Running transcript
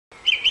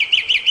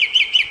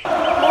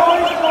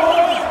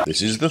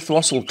This is the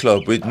Throstle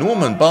Club with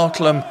Norman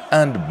Bartlam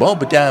and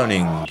Bob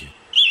Downing.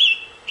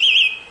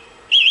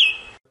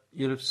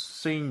 You'll have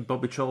seen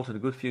Bobby Charlton a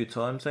good few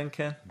times then,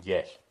 Ken?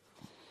 Yes.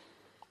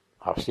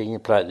 I've seen him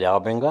play at the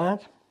Albion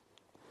ground.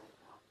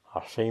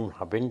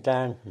 I've been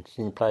down and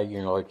seen him play at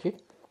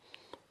United.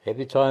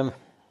 Every time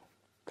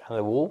down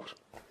the Wolves.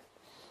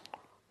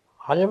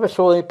 I never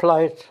saw him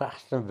play at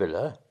Aston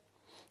Villa.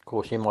 Of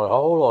course, in my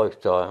whole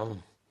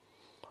lifetime,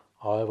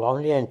 I've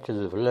only entered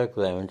the Villa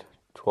ground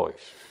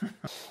twice.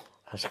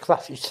 It's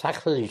classic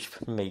sacrilege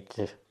for me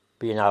to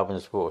be an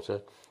Albion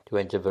supporter to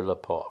enter Villa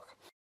Park.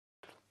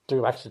 To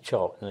go back to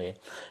Charlton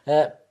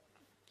here.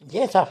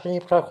 Yes, I've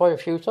seen him play quite a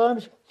few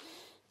times.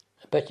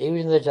 But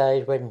even the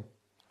days when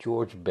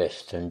George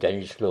Best and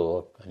Dennis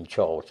Law and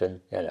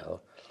Charlton,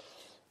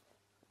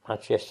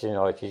 Manchester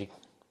United,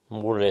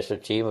 more or less a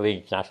team of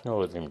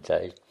international in them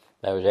days.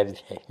 That was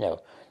everything,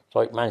 It's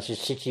like Manchester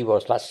City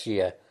was last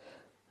year.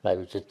 That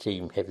was a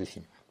team,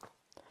 everything.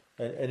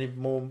 Any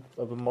more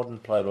of a modern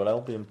player or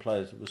Albion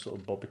players that was sort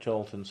of Bobby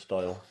Charlton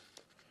style?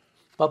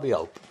 Bobby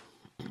Hope,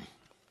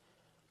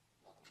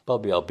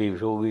 he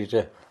was always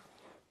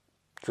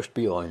just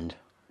behind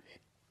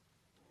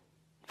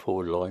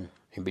forward line,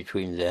 in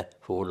between the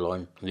forward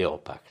line and the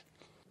half back.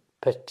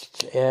 But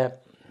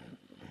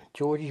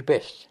Georgie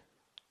Best,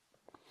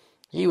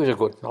 he was a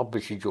good,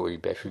 obviously Georgie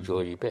Best was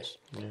Georgie Best.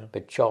 Yeah.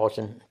 But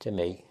Charlton, to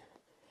me,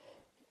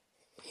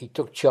 he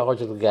took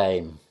charge of the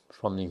game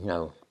from the,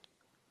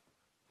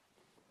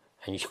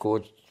 and he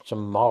scored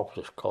some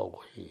marvellous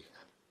goals.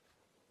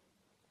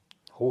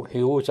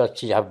 He always had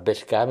to have the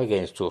best game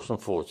against us,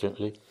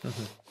 unfortunately.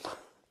 Mm-hmm.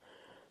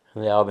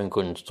 And the Albion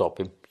couldn't stop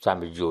him. Same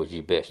with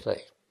Georgie Best.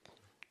 They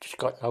just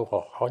got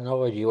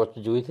no idea what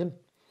to do with him.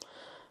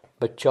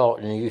 But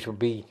Charlton used to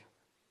be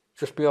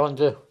just beyond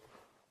just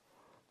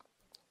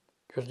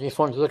in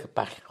front of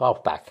the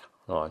half back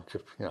line,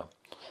 And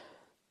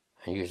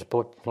he used to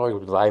put, like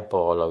with Ray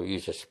Barlow, he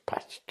used to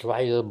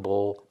play the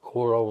ball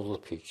all over the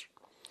pitch.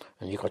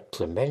 And he got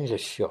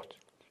tremendous shot.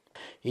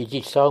 He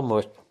did so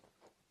much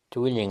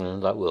to win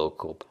England that World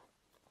Cup.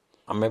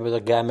 I remember the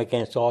game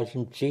against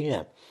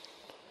Argentina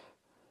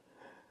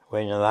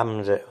when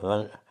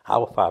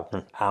Alf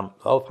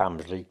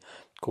Hamsley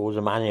called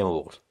them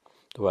animals,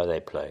 the way they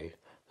played.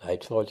 They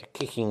tried to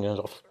kick England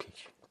off the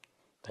pitch.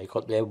 They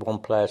got their one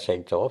player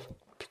sent off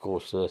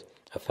because of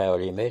a foul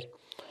he made.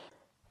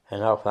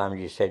 And Alf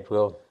Hamsley said,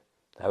 well,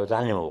 that was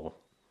animal,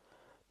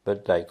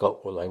 but they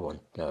got what they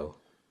want. No.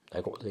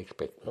 They got what they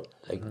expect.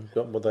 They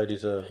got what they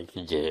deserve. They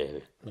deserve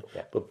it.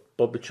 Yeah. But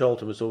Bobby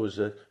Charlton was always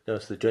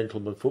the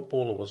gentleman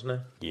footballer,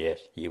 wasn't he? Yes,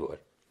 he was.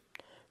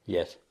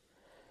 Yes.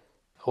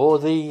 All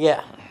the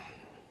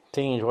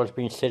things what's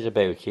been said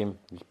about him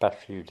these past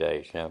few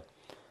days now,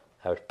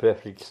 that was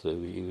perfectly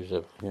true. He was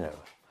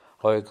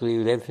I agree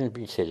with everything that's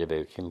been said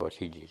about him, what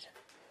he did.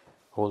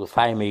 All the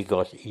fame he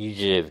got, he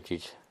deserved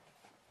it.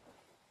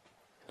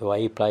 The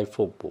way he played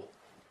football.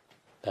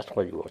 That's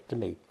what he was to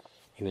me.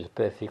 He was a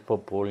perfect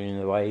footballer in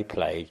the way he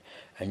played,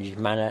 and his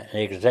manner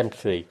and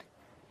exemplary,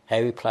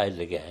 how he played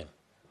the game.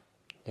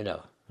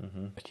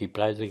 Mm-hmm. But he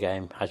played the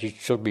game as it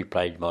should be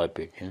played, in my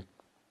opinion.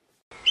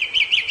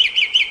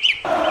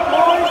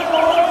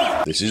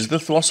 This is the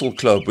Throstle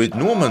Club with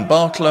Norman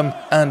Bartlam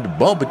and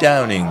Bob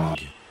Downing.